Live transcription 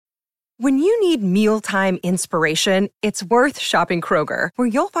When you need mealtime inspiration, it's worth shopping Kroger, where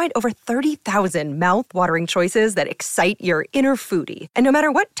you'll find over 30,000 mouth-watering choices that excite your inner foodie. And no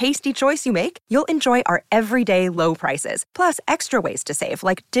matter what tasty choice you make, you'll enjoy our everyday low prices, plus extra ways to save,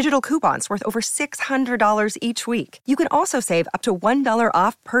 like digital coupons worth over $600 each week. You can also save up to $1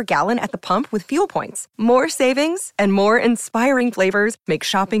 off per gallon at the pump with fuel points. More savings and more inspiring flavors make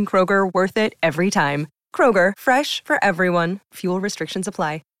shopping Kroger worth it every time. Kroger, fresh for everyone. Fuel restrictions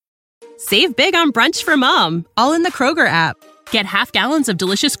apply. Save big on brunch for mom, all in the Kroger app. Get half gallons of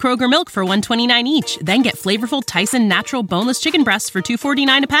delicious Kroger milk for $1.29 each. Then get flavorful Tyson natural boneless chicken breasts for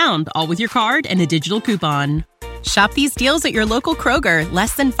 $2.49 a pound, all with your card and a digital coupon. Shop these deals at your local Kroger,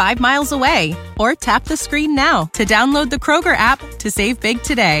 less than 5 miles away. Or tap the screen now to download the Kroger app to save big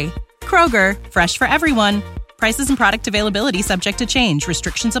today. Kroger, fresh for everyone. Prices and product availability subject to change.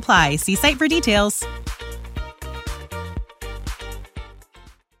 Restrictions apply. See site for details.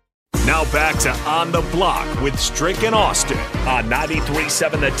 Now back to On the Block with Strick and Austin on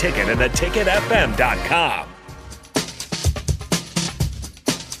 93.7 The Ticket and theticketfm.com.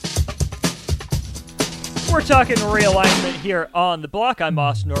 We're talking realignment here on The Block. I'm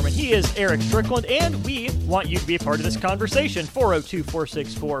Austin Norman. He is Eric Strickland, and we want you to be a part of this conversation.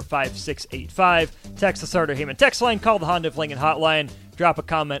 402-464-5685. Text the Starter Heyman text line. Call the Honda of Lincoln hotline. Drop a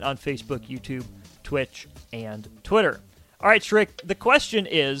comment on Facebook, YouTube, Twitch, and Twitter. All right, Strick, the question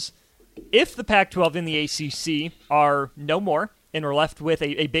is, if the Pac-12 and the ACC are no more, and we're left with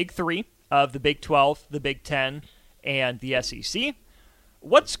a big three of the Big 12, the Big 10, and the SEC,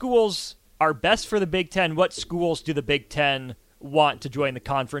 what schools are best for the Big 10? What schools do the Big 10 want to join the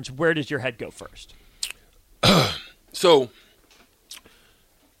conference? Where does your head go first? So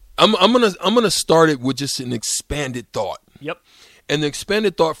I'm gonna start it with just an expanded thought. Yep. And the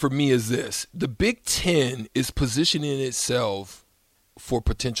expanded thought for me is this: the Big 10 is positioning itself for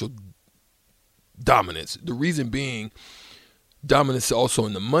potential dominance. The reason being dominance also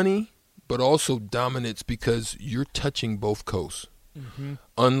in the money, but also dominance because you're touching both coasts. Mm-hmm.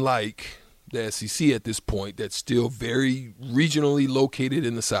 Unlike the SEC at this point, that's still very regionally located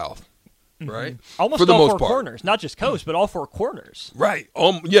in the South, right? Almost for the all most four part. corners, not just coast, but all four corners. Right.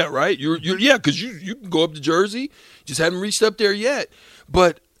 Yeah. Right. Yeah. Because you can go up to Jersey, just haven't reached up there yet.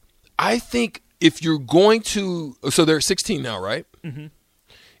 But I think if you're going to, so there are 16 now, right? Mm-hmm.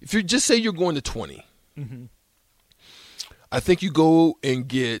 If you just say you're going to 20, mm-hmm. I think you go and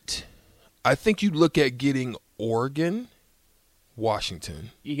get. I think you look at getting Oregon, Washington.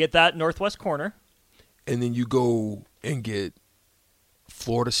 You get that northwest corner. And then you go and get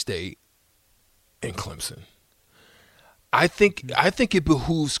Florida State and Clemson. I think it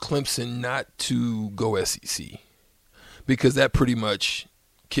behooves Clemson not to go SEC because that pretty much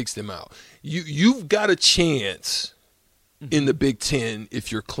kicks them out. You've got a chance in the Big Ten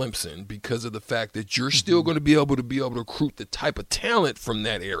if you're Clemson because of the fact that you're still going to be able to recruit the type of talent from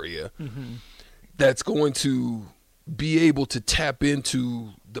that area that's going to be able to tap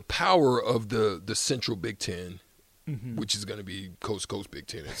into the power of the Central Big Ten, which is going to be Coast Big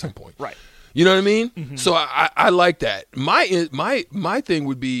Ten at some point. Right. You know what I mean? Mm-hmm. So I like that. My thing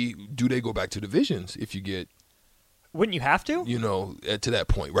would be, do they go back to divisions if you get? Wouldn't you have to? You know, to that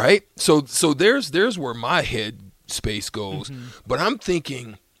point, right? So there's where my head space goes. But I'm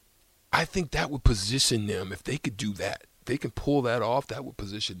thinking, I think that would position them, if they could do that, they can pull that off, that would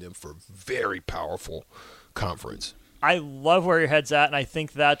position them for a very powerful conference. I love where your head's at, and I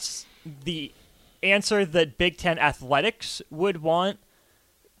think that's the answer that Big Ten athletics would want.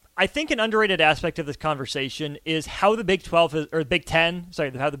 I think an underrated aspect of this conversation is how the Big 12 has, or Big 10,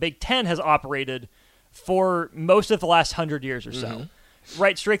 sorry, how the Big 10 has operated for most of the last 100 years or so.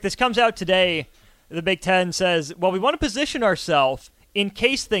 Right, Strick, this comes out today. The Big 10 says, well, we want to position ourselves in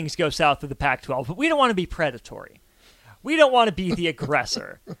case things go south of the Pac-12, but we don't want to be predatory. We don't want to be the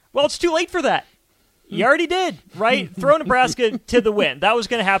aggressor. Well, it's too late for that. You already did, right? Throw Nebraska to the wind. That was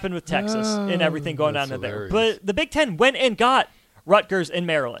going to happen with Texas and everything going on in there. But the Big Ten went and got Rutgers and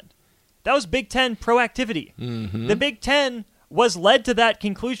Maryland. That was Big Ten proactivity. The Big Ten was led to that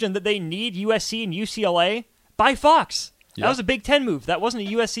conclusion that they need USC and UCLA by Fox. That was a Big Ten move. That wasn't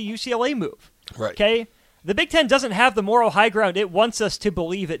a USC-UCLA move. Right. Okay? The Big Ten doesn't have the moral high ground it wants us to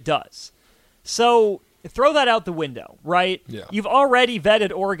believe it does. So throw that out the window, right? Yeah. You've already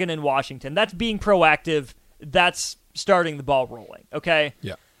vetted Oregon and Washington. That's being proactive. That's starting the ball rolling, okay?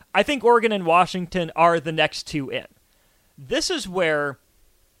 Yeah. I think Oregon and Washington are the next two in. This is where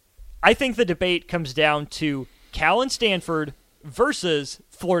I think the debate comes down to Cal and Stanford versus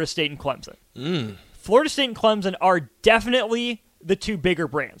Florida State and Clemson. Florida State and Clemson are definitely the two bigger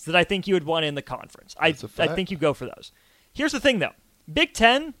brands that I think you would want in the conference. I think you go for those. Here's the thing, though. Big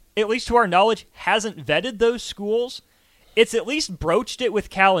Ten, at least to our knowledge, hasn't vetted those schools. It's at least broached it with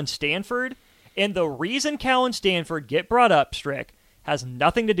Cal and Stanford. And the reason Cal and Stanford get brought up, Strick, has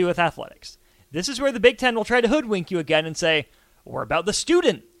nothing to do with athletics. This is where the Big Ten will try to hoodwink you again and say, we're about the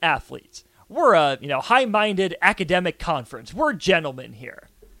student athletes. We're a high-minded academic conference. We're gentlemen here.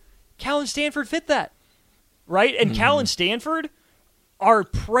 Cal and Stanford fit that, right? And Cal and Stanford are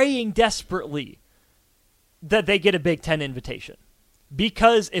praying desperately that they get a Big Ten invitation.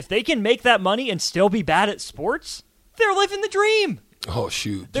 Because if they can make that money and still be bad at sports, they're living the dream. Oh,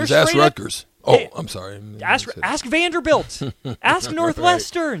 shoot. They're Just ask straight up- Rutgers. Oh, Hey, I'm sorry. Ask Vanderbilt. Ask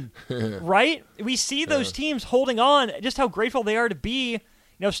Northwestern. Right? We see those teams holding on, just how grateful they are to be,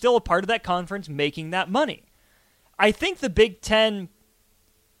 still a part of that conference making that money. I think the Big Ten,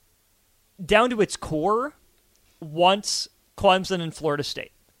 down to its core, wants Clemson and Florida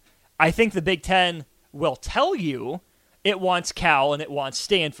State. I think the Big Ten will tell you it wants Cal and it wants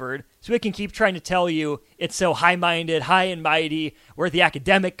Stanford, so it can keep trying to tell you it's so high-minded, high and mighty, we're the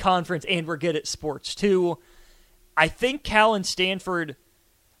academic conference, and we're good at sports too. I think Cal and Stanford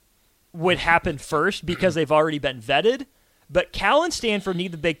would happen first because they've already been vetted, but Cal and Stanford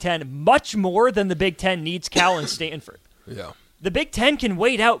need the Big Ten much more than the Big Ten needs Cal and Stanford. Yeah. The Big Ten can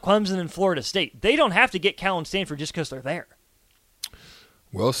wait out Clemson and Florida State. They don't have to get Cal and Stanford just because they're there.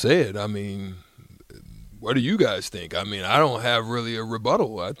 Well said. I mean, what do you guys think? I mean, I don't have really a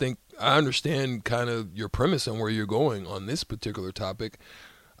rebuttal. I think I understand kind of your premise and where you're going on this particular topic.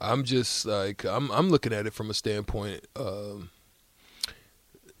 I'm just like, I'm looking at it from a standpoint of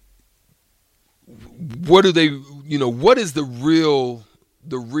what do they, what is the real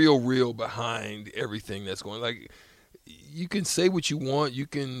behind everything that's going, like, you can say what you want, you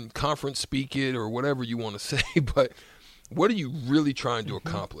can conference speak it or whatever you want to say, but what are you really trying to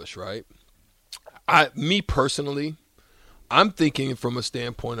accomplish, right? Me personally, I'm thinking from a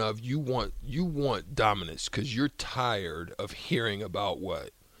standpoint of you want dominance because you're tired of hearing about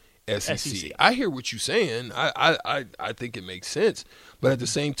what? SEC. I hear what you're saying. I think it makes sense. But at the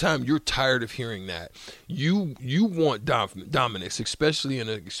same time, you're tired of hearing that. You want dominance, especially in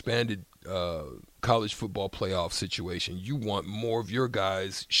an expanded college football playoff situation. You want more of your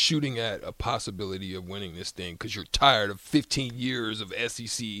guys shooting at a possibility of winning this thing because you're tired of 15 years of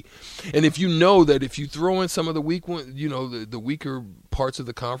SEC. And if you know that if you throw in some of the weak one, the weaker parts of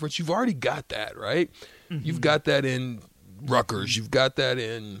the conference, you've already got that, right? Mm-hmm. You've got that in Rutgers. You've got that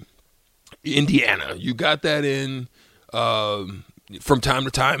in Indiana. You got that in from time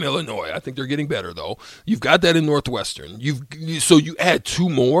to time Illinois. I think they're getting better though. You've got that in Northwestern. So you add two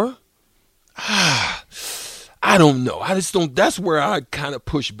more. I don't know. I just don't. That's where I kind of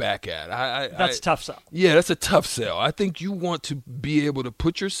push back at. That's a tough sell. Yeah, that's a tough sell. I think you want to be able to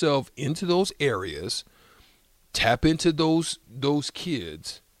put yourself into those areas, tap into those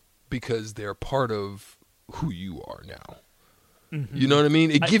kids because they're part of who you are now. Mm-hmm. You know what I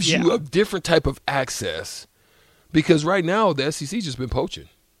mean? It gives you a different type of access because right now the SEC's just been poaching.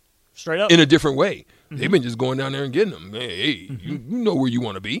 Straight up. In a different way. Mm-hmm. They've been just going down there and getting them. Hey, you know where you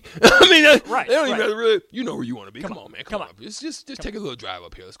want to be. I mean, right, they don't even really, you know where you want to be. Come on, man. Come on. Just take a little drive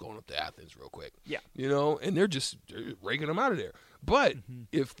up here. Let's go on up to Athens real quick. Yeah. And they're raking them out of there. But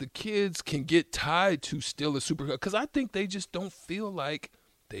if the kids can get tied to still a super, because I think they just don't feel like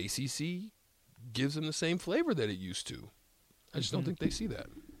the ACC gives them the same flavor that it used to. I just don't think they see that.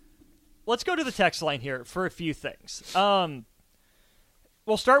 Let's go to the text line here for a few things.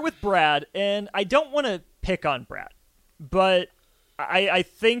 We'll start with Brad, and I don't want to pick on Brad, but I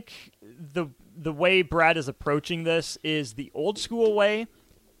think the way Brad is approaching this is the old school way,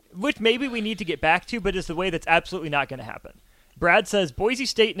 which maybe we need to get back to, but is the way that's absolutely not going to happen. Brad says Boise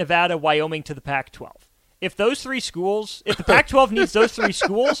State, Nevada, Wyoming to the Pac-12. If those three schools, if the Pac-12 needs those three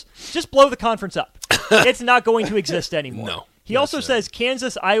schools, just blow the conference up. It's not going to exist anymore. No. He also says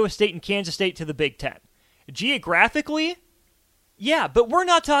Kansas, Iowa State, and Kansas State to the Big Ten. Geographically, yeah, but we're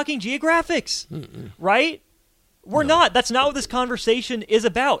not talking geographics, right? We're not. That's not what this conversation is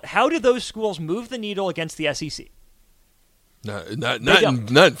about. How do those schools move the needle against the SEC? Not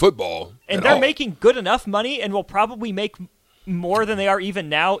in football. And they're making good enough money and will probably make more than they are even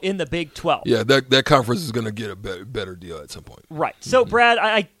now in the Big 12. Yeah, that conference is going to get a better deal at some point. Right. So, Brad,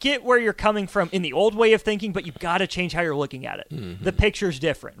 I get where you're coming from in the old way of thinking, but you've got to change how you're looking at it. Mm-hmm. The picture's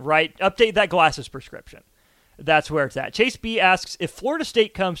different, right? Update that glasses prescription. That's where it's at. Chase B asks, if Florida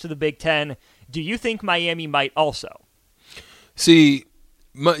State comes to the Big Ten, do you think Miami might also? See,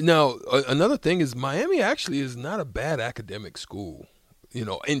 now, another thing is Miami actually is not a bad academic school,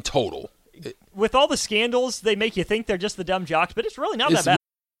 in total. With all the scandals, they make you think they're just the dumb jocks, but it's really not that bad.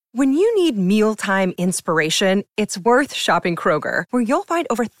 When you need mealtime inspiration, it's worth shopping Kroger, where you'll find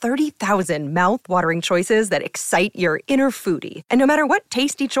over 30,000 mouth-watering choices that excite your inner foodie. And no matter what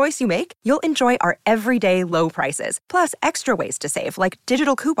tasty choice you make, you'll enjoy our everyday low prices, plus extra ways to save, like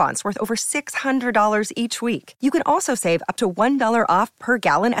digital coupons worth over $600 each week. You can also save up to $1 off per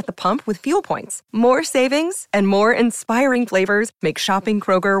gallon at the pump with fuel points. More savings and more inspiring flavors make shopping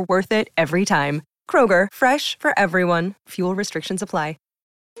Kroger worth it every time. Kroger, fresh for everyone. Fuel restrictions apply.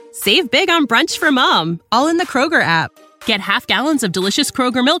 Save big on brunch for mom, all in the Kroger app. Get half gallons of delicious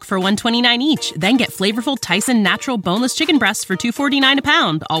Kroger milk for $1.29 each. Then get flavorful Tyson natural boneless chicken breasts for $2.49 a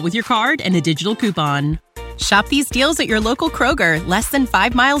pound, all with your card and a digital coupon. Shop these deals at your local Kroger, less than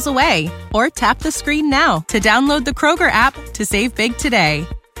 5 miles away. Or tap the screen now to download the Kroger app to save big today.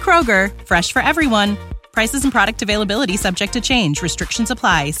 Kroger, fresh for everyone. Prices and product availability subject to change. Restrictions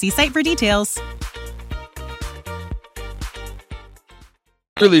apply. See site for details.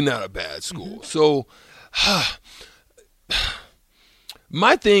 Really not a bad school. So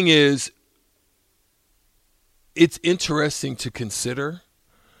my thing is, it's interesting to consider,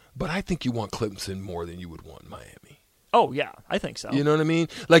 but I think you want Clemson more than you would want Miami. Oh, yeah, I think so. You know what I mean?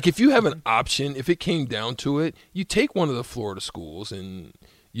 Like, if you have an option, if it came down to it, you take one of the Florida schools and,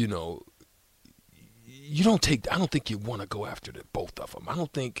 you know, I don't think you want to go after both of them. I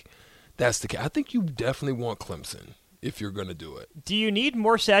don't think that's the case. I think you definitely want Clemson if you're going to do it. Do you need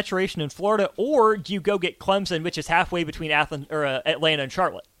more saturation in Florida, or do you go get Clemson, which is halfway between Atlanta and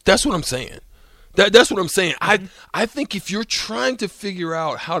Charlotte? That's what I'm saying. That's what I'm saying. I think if you're trying to figure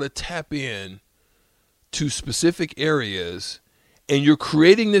out how to tap in to specific areas, and you're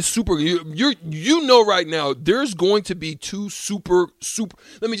creating this you know right now there's going to be two super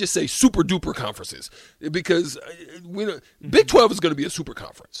let me just say super duper conferences, because we know Big 12 is going to be a super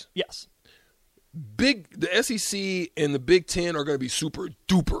conference. Yes. The SEC and the Big 10 are going to be super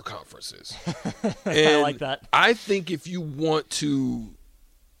duper conferences. I like that. I think if you want to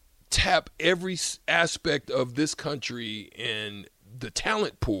tap every aspect of this country and the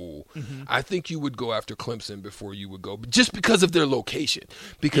talent pool, I think you would go after Clemson before you would go, just because of their location.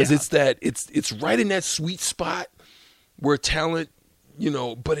 Because it's right in that sweet spot where talent, you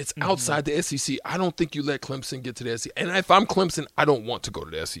know, but it's outside the SEC. I don't think you let Clemson get to the SEC. And if I'm Clemson, I don't want to go to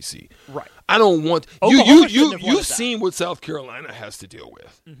the SEC. Right. I don't want you've seen what South Carolina has to deal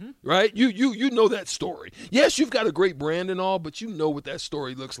with. Right? You know that story. Yes, you've got a great brand and all, but you know what that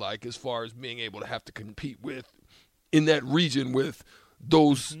story looks like as far as being able to have to compete with in that region with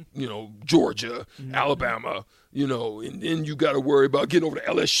those, you know, Georgia, Alabama, you know, and then you got to worry about getting over to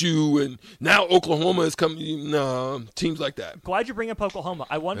LSU, and now Oklahoma is coming, teams like that. Glad you bring up Oklahoma.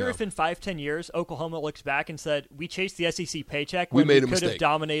 I wonder if in 5-10 years, Oklahoma looks back and said, we chased the SEC paycheck when we could have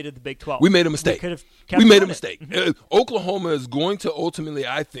dominated the Big 12. We made a mistake. We made a mistake. Oklahoma is going to ultimately,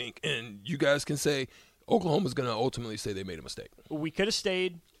 I think, and you guys can say, Oklahoma is going to ultimately say they made a mistake. We could have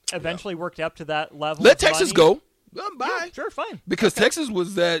stayed, eventually worked up to that level. Let Texas go. Bye. Yeah, sure, fine. Because Texas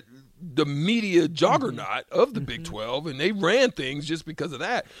was the media juggernaut of the Big 12, and they ran things just because of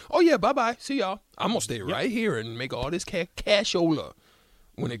that. Oh, yeah, bye-bye. See y'all. I'm going to stay right here and make all this cashola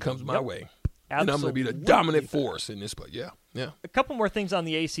when it comes my way. Absolutely. And I'm going to be the dominant force in this place. Yeah. A couple more things on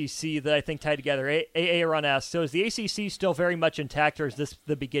the ACC that I think tie together. Aaron asks, so is the ACC still very much intact, or is this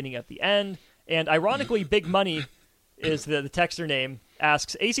the beginning of the end? And ironically, Big Money is the texter name,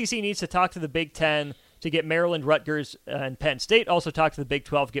 asks, ACC needs to talk to the Big 10 to get Maryland, Rutgers, and Penn State. Also talk to the Big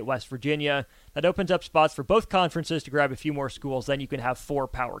 12 to get West Virginia. That opens up spots for both conferences to grab a few more schools. Then you can have 4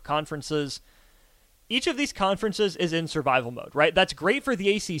 power conferences. Each of these conferences is in survival mode, right? That's great for the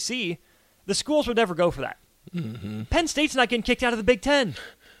ACC. The schools would never go for that. Penn State's not getting kicked out of the Big 10,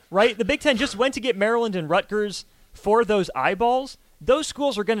 right? The Big 10 just went to get Maryland and Rutgers for those eyeballs. Those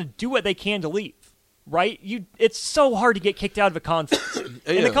schools are going to do what they can to leave. Right? It's so hard to get kicked out of a conference.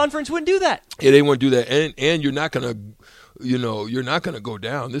 And the conference wouldn't do that. Yeah, they won't do that. And you're not gonna you're not gonna go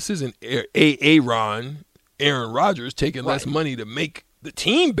down. This isn't Aaron Rodgers taking less money to make the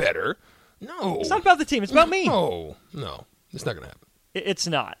team better. No. It's not about the team, it's about me. No. It's not gonna happen. It's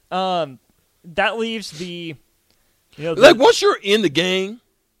not. That leaves the once you're in the gang,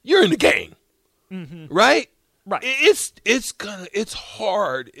 you're in the gang. Right? Right. It's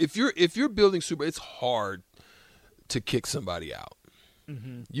hard if you're building super. It's hard to kick somebody out.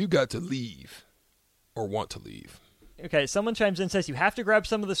 You got to leave or want to leave. Okay, someone chimes in and says you have to grab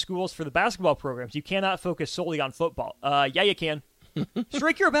some of the schools for the basketball programs. You cannot focus solely on football. Yeah, you can.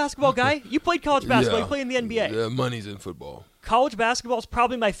 Strick, you're a basketball guy. You played college basketball. You play in the NBA. The money's in football. College basketball is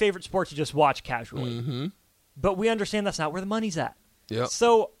probably my favorite sport to just watch casually. But we understand that's not where the money's at. Yeah.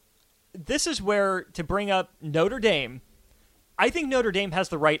 So this is where, to bring up Notre Dame, I think Notre Dame has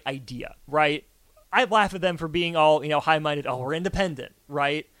the right idea, right? I laugh at them for being all, high-minded. Oh, we're independent,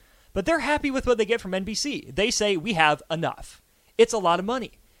 right? But they're happy with what they get from NBC. They say we have enough. It's a lot of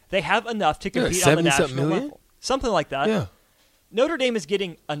money. They have enough to compete on the national level. Something like that. Yeah. Notre Dame is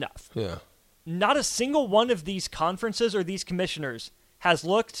getting enough. Yeah. Not a single one of these conferences or these commissioners has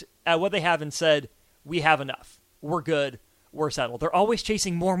looked at what they have and said, we have enough. We're good. We're settled. They're always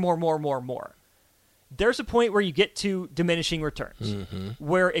chasing more. There's a point where you get to diminishing returns,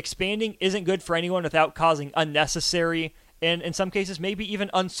 where expanding isn't good for anyone without causing unnecessary and, in some cases, maybe even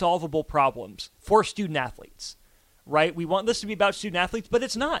unsolvable problems for student athletes, right? We want this to be about student athletes, but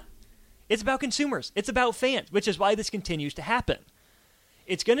it's not. It's about consumers. It's about fans, which is why this continues to happen.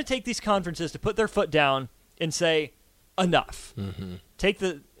 It's going to take these conferences to put their foot down and say, enough. Take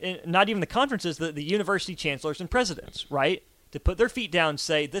not even the conferences, the university chancellors and presidents, right? To put their feet down and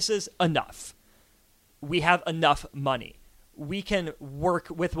say, this is enough. We have enough money. We can work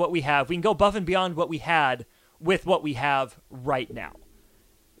with what we have. We can go above and beyond what we had with what we have right now.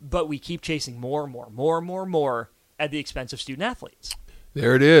 But we keep chasing more at the expense of student athletes.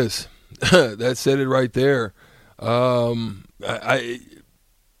 There it is. That said it right there. I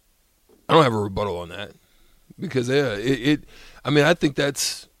don't have a rebuttal on that because I think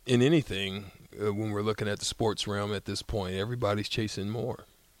that's in anything when we're looking at the sports realm at this point. Everybody's chasing more.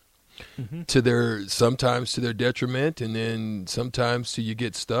 Sometimes to their detriment, and then sometimes till you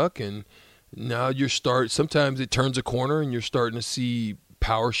get stuck, and now sometimes it turns a corner and you're starting to see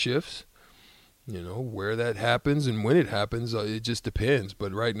power shifts. Where that happens and when it happens, it just depends.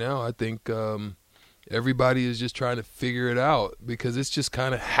 But right now, I think everybody is just trying to figure it out because it's just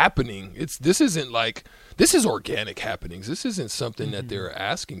kind of happening. This is organic happenings. This isn't something that they're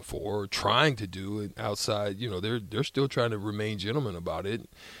asking for or trying to do outside. They're still trying to remain gentlemen about it.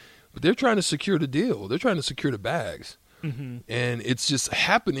 But they're trying to secure the deal. They're trying to secure the bags. And it's just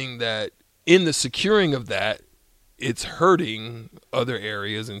happening that in the securing of that, it's hurting other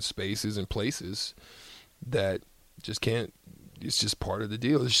areas and spaces and places that just can't – it's just part of the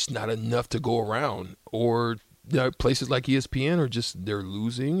deal. There's just not enough to go around. Or places like ESPN are just – they're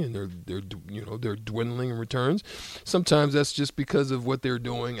losing and they're dwindling in returns. Sometimes that's just because of what they're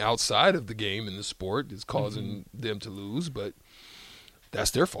doing outside of the game and the sport is causing them to lose, but –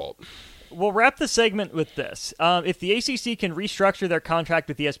 that's their fault. We'll wrap the segment with this. If the ACC can restructure their contract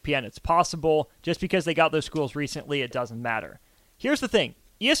with ESPN, it's possible. Just because they got those schools recently, it doesn't matter. Here's the thing.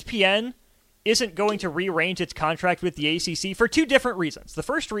 ESPN isn't going to rearrange its contract with the ACC for two different reasons. The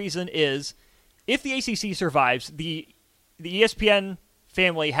first reason is if the ACC survives, the ESPN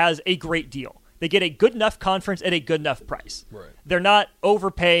family has a great deal. They get a good enough conference at a good enough price. Right. They're not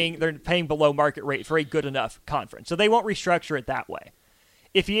overpaying. They're paying below market rate for a good enough conference. So they won't restructure it that way.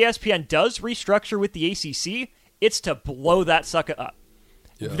 If ESPN does restructure with the ACC, it's to blow that sucker up.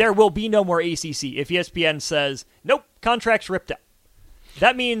 Yeah. There will be no more ACC if ESPN says, nope, contract's ripped up.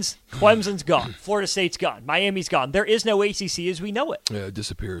 That means Clemson's gone, Florida State's gone, Miami's gone. There is no ACC as we know it. Yeah, it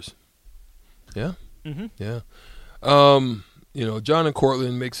disappears. Yeah. Yeah. John and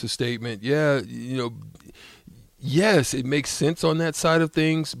Cortland makes a statement. Yeah, yes, it makes sense on that side of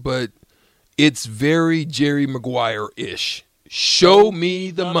things, but it's very Jerry Maguire-ish. Show me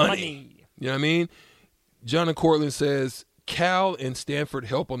the money. You know what I mean? John and Cortland says, Cal and Stanford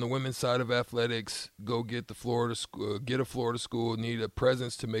help on the women's side of athletics. Go get the Florida school, get a Florida school, need a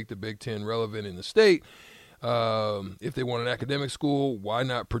presence to make the Big Ten relevant in the state. If they want an academic school, why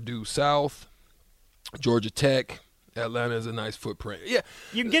not Purdue South, Georgia Tech? Atlanta is a nice footprint. Yeah,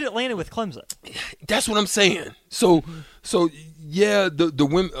 you can get Atlanta with Clemson. That's what I'm saying. So yeah, the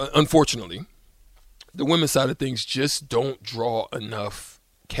women, unfortunately, the women's side of things just don't draw enough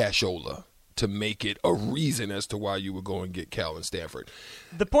cashola to make it a reason as to why you would go and get Cal and Stanford.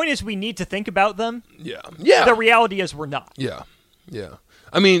 The point is we need to think about them. Yeah. The reality is we're not. Yeah.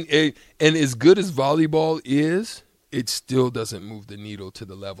 I mean, and as good as volleyball is, it still doesn't move the needle to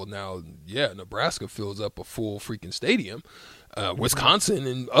the level now. Yeah, Nebraska fills up a full freaking stadium. Wisconsin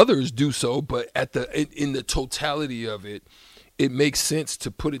and others do so, but in the totality of it, it makes sense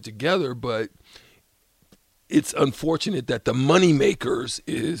to put it together, but it's unfortunate that the money makers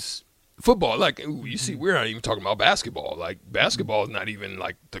is football. Like you see, we're not even talking about basketball. Like basketball is not even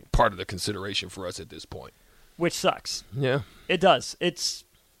like the part of the consideration for us at this point. Which sucks. Yeah. It does. It's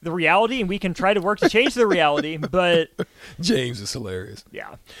the reality, and we can try to work to change the reality, but James is hilarious.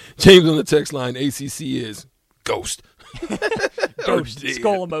 Yeah. James on the text line, ACC is ghost. Ghost.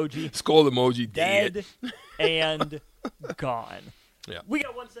 Skull emoji. Skull emoji. Dead and gone. Yeah. We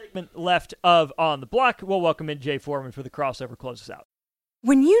got one segment left of On the Block. We'll welcome in Jay Foreman for the crossover. Close us out.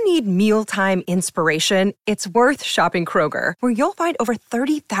 When you need mealtime inspiration, it's worth shopping Kroger, where you'll find over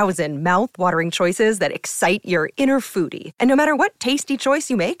 30,000 mouth-watering choices that excite your inner foodie. And no matter what tasty choice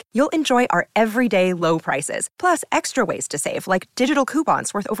you make, you'll enjoy our everyday low prices, plus extra ways to save, like digital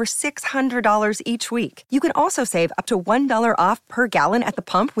coupons worth over $600 each week. You can also save up to $1 off per gallon at the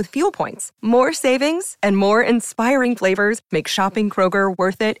pump with fuel points. More savings and more inspiring flavors make shopping Kroger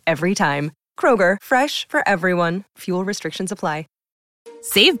worth it every time. Kroger, fresh for everyone. Fuel restrictions apply.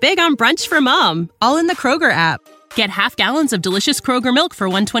 Save big on brunch for mom, all in the Kroger app. Get half gallons of delicious Kroger milk for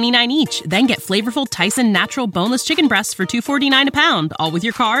 $1.29 each. Then get flavorful Tyson natural boneless chicken breasts for $2.49 a pound, all with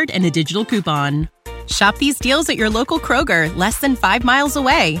your card and a digital coupon. Shop these deals at your local Kroger, less than 5 miles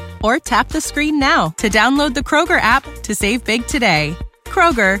away. Or tap the screen now to download the Kroger app to save big today.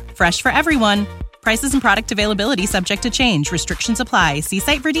 Kroger, fresh for everyone. Prices and product availability subject to change. Restrictions apply. See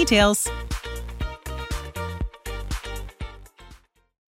site for details.